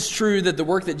 And yes, it's true that the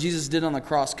work that Jesus did on the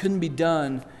cross couldn't be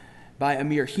done by a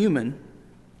mere human.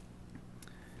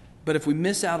 But if we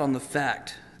miss out on the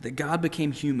fact that God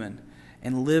became human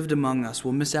and lived among us,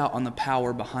 we'll miss out on the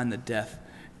power behind the death,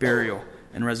 burial,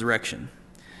 and resurrection.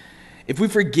 If we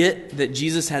forget that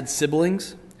Jesus had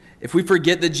siblings, if we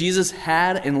forget that Jesus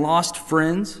had and lost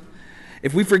friends,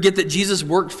 if we forget that Jesus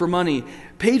worked for money,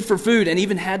 paid for food, and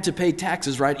even had to pay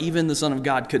taxes, right? Even the Son of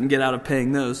God couldn't get out of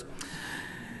paying those.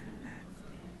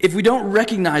 If we don't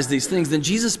recognize these things, then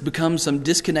Jesus becomes some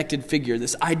disconnected figure,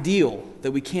 this ideal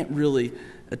that we can't really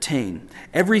attain.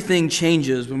 Everything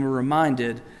changes when we're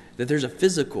reminded that there's a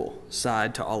physical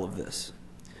side to all of this.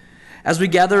 As we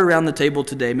gather around the table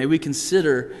today, may we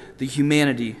consider the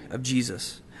humanity of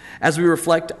Jesus. As we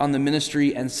reflect on the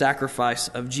ministry and sacrifice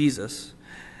of Jesus,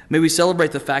 may we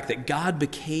celebrate the fact that God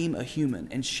became a human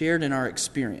and shared in our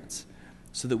experience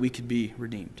so that we could be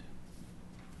redeemed.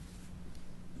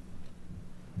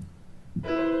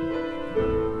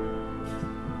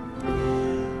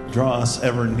 Draw us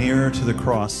ever nearer to the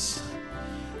cross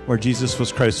where Jesus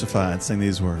was crucified. Sing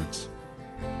these words.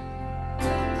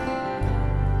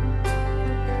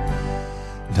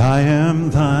 And I am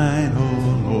thine, O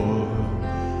Lord.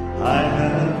 I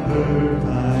have heard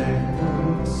thy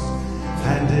voice,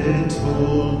 and it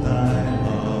told thy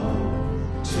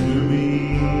love to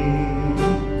me.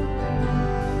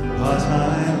 But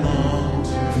I long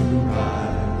to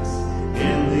rise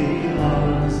in the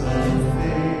arms of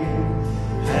faith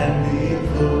and be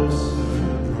closer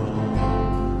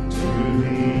drawn to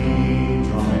thee.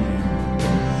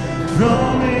 Draw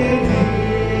me nearer.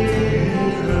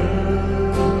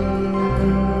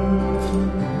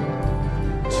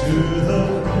 To the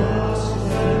cross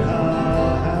where thou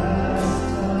hast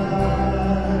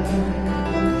died,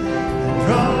 and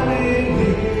draw me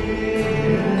nearer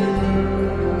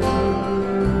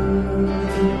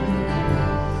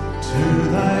to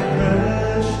thy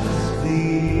precious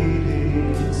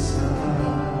bleeding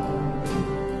side.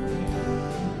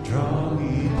 Draw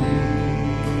me nearer,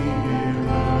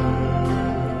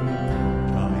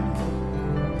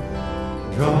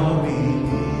 draw me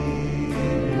nearer.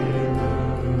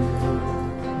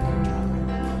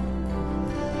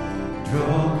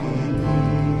 Draw me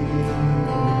nearer.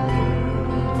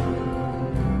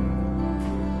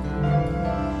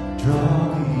 Draw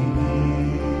me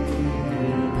nearer.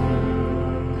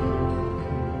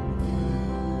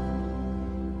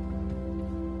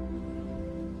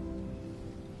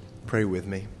 Pray with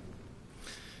me.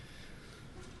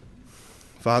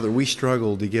 Father, we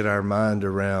struggle to get our mind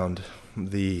around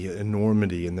the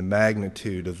enormity and the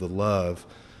magnitude of the love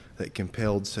that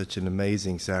compelled such an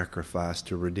amazing sacrifice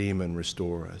to redeem and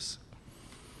restore us.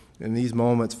 In these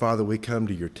moments, Father, we come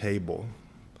to your table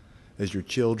as your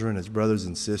children, as brothers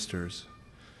and sisters,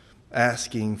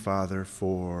 asking, Father,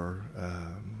 for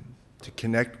to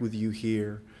connect with you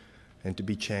here and to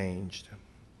be changed.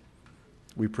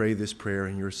 We pray this prayer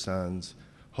in your Son's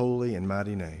holy and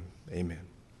mighty name. Amen.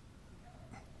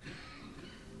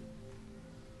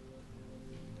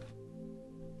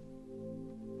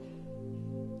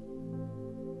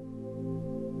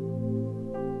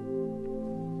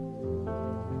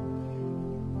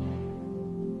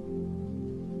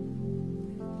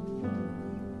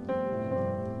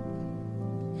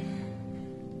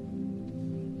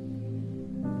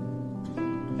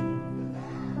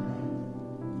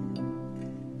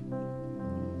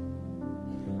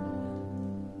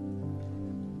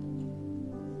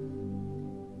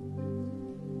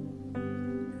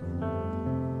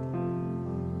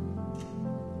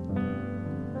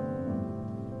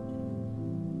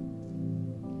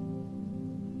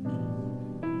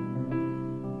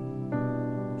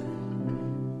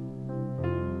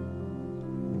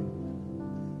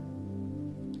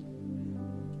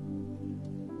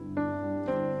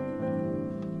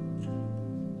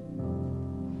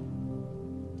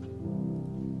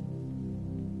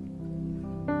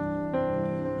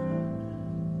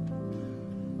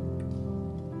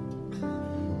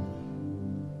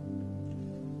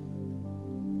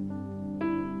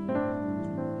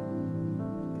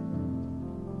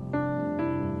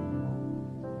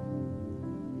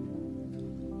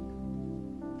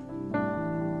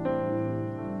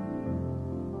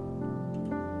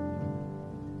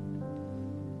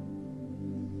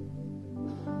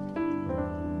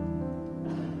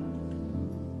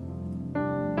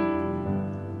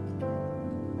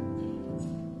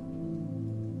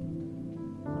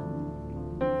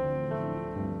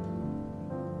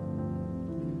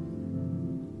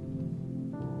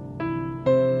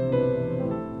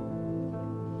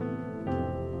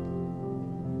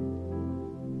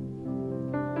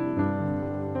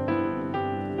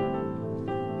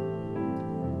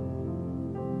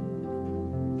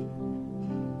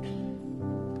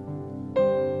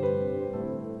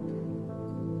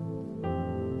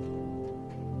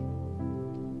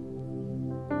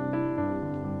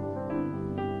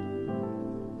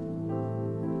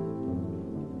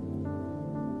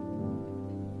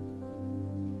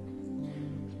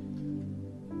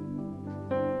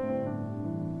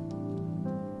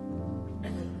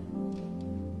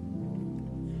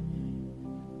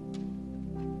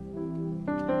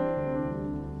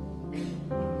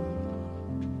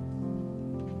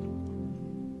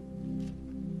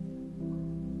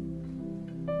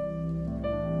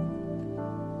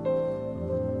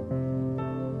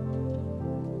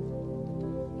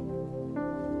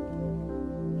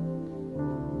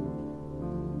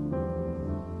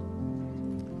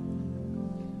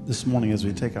 this morning, as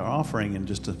we take our offering in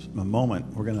just a moment,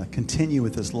 we're going to continue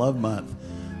with this Love Month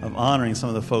of honoring some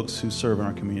of the folks who serve in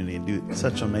our community and do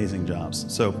such amazing jobs.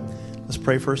 So let's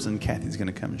pray first, and Kathy's going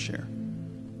to come and share.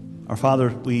 Our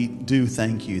Father, we do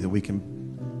thank you that we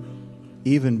can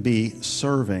even be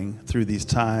serving through these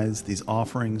tithes, these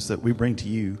offerings that we bring to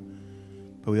you,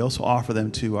 but we also offer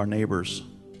them to our neighbors,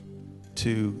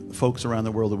 to folks around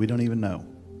the world that we don't even know,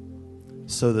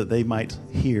 so that they might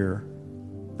hear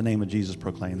the name of Jesus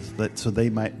proclaimed, so they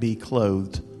might be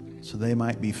clothed, so they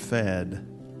might be fed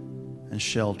and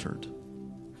sheltered.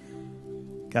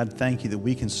 God, thank you that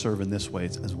we can serve in this way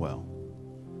as well.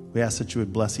 We ask that you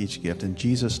would bless each gift. In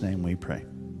Jesus' name we pray.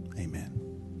 Amen.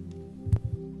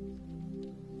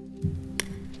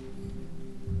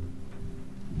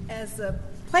 As the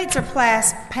plates are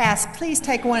passed, please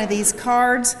take one of these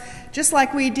cards. Just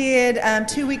like we did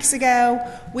 2 weeks ago,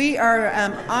 we are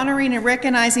honoring and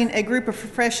recognizing a group of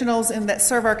professionals that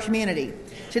serve our community.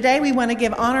 Today we want to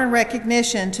give honor and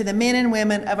recognition to the men and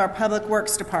women of our Public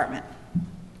Works Department.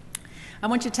 I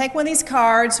want you to take one of these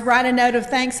cards, write a note of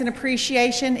thanks and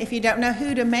appreciation. If you don't know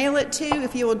who to mail it to,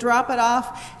 if you will drop it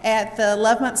off at the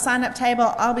Love Month sign-up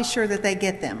table, I'll be sure that they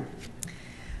get them.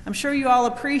 I'm sure you all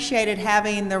appreciated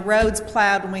having the roads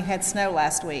plowed when we had snow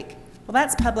last week. Well,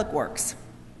 that's Public Works.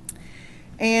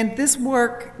 And this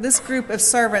group of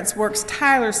servants works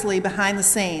tirelessly behind the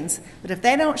scenes. But if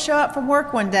they don't show up for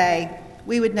work one day,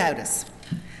 we would notice.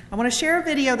 I want to share a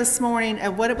video this morning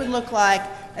of what it would look like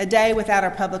a day without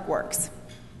our Public Works.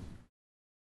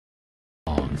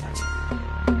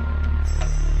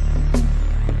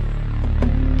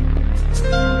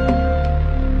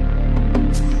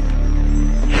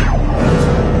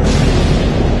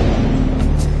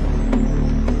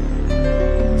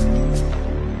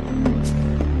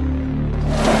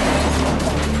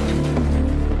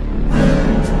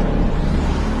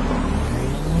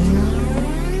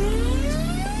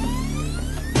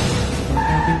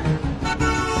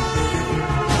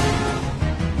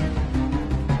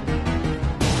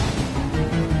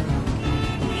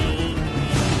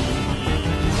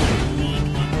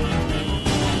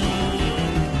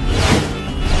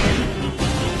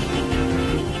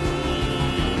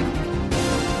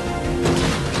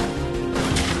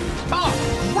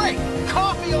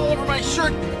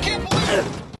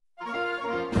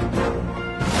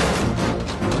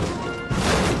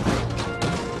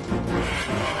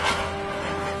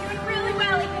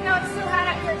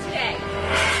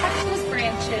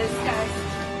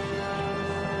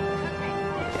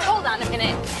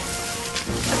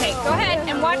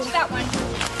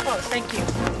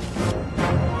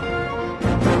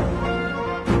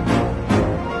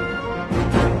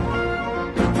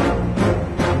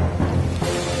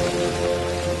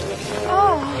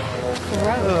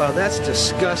 That's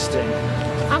disgusting.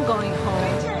 I'm going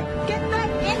home. Get back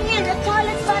in here. The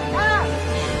toilet's locked up.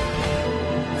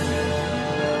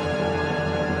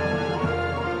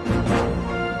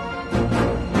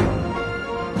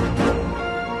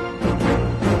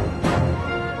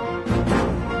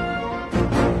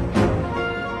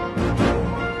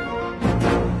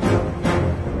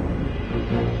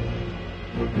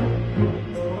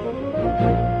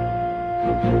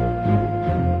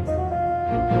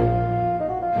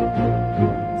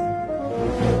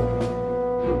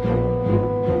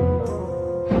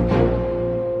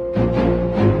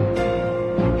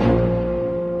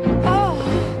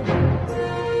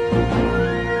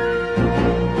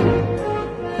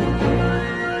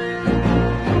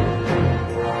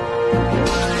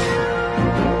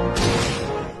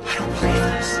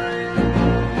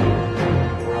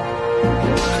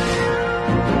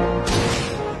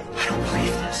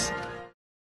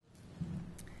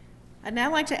 I'd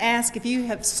now like to ask if you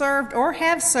have served or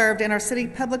have served in our City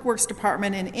Public Works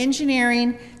Department in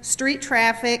engineering, street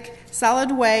traffic,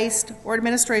 solid waste, or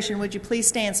administration. Would you please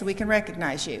stand so we can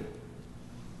recognize you?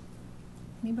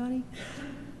 Anybody?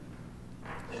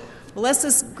 Well, let's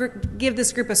just give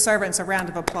this group of servants a round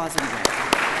of applause in a minute.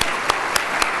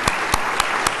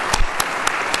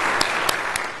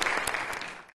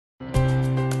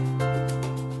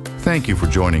 Thank you for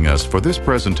joining us for this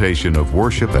presentation of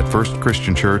worship at First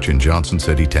Christian Church in Johnson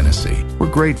City, Tennessee. We're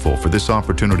grateful for this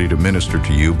opportunity to minister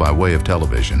to you by way of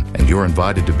television, and you're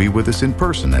invited to be with us in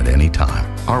person at any time.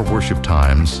 Our worship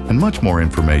times and much more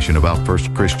information about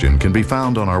First Christian can be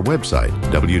found on our website,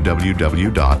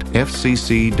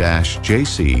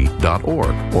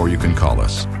 www.fcc-jc.org, or you can call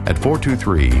us at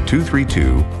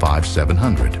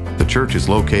 423-232-5700. The church is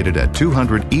located at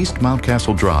 200 East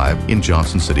Mountcastle Drive in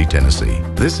Johnson City, Tennessee.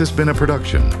 This has been a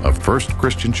production of First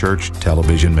Christian Church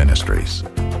Television Ministries.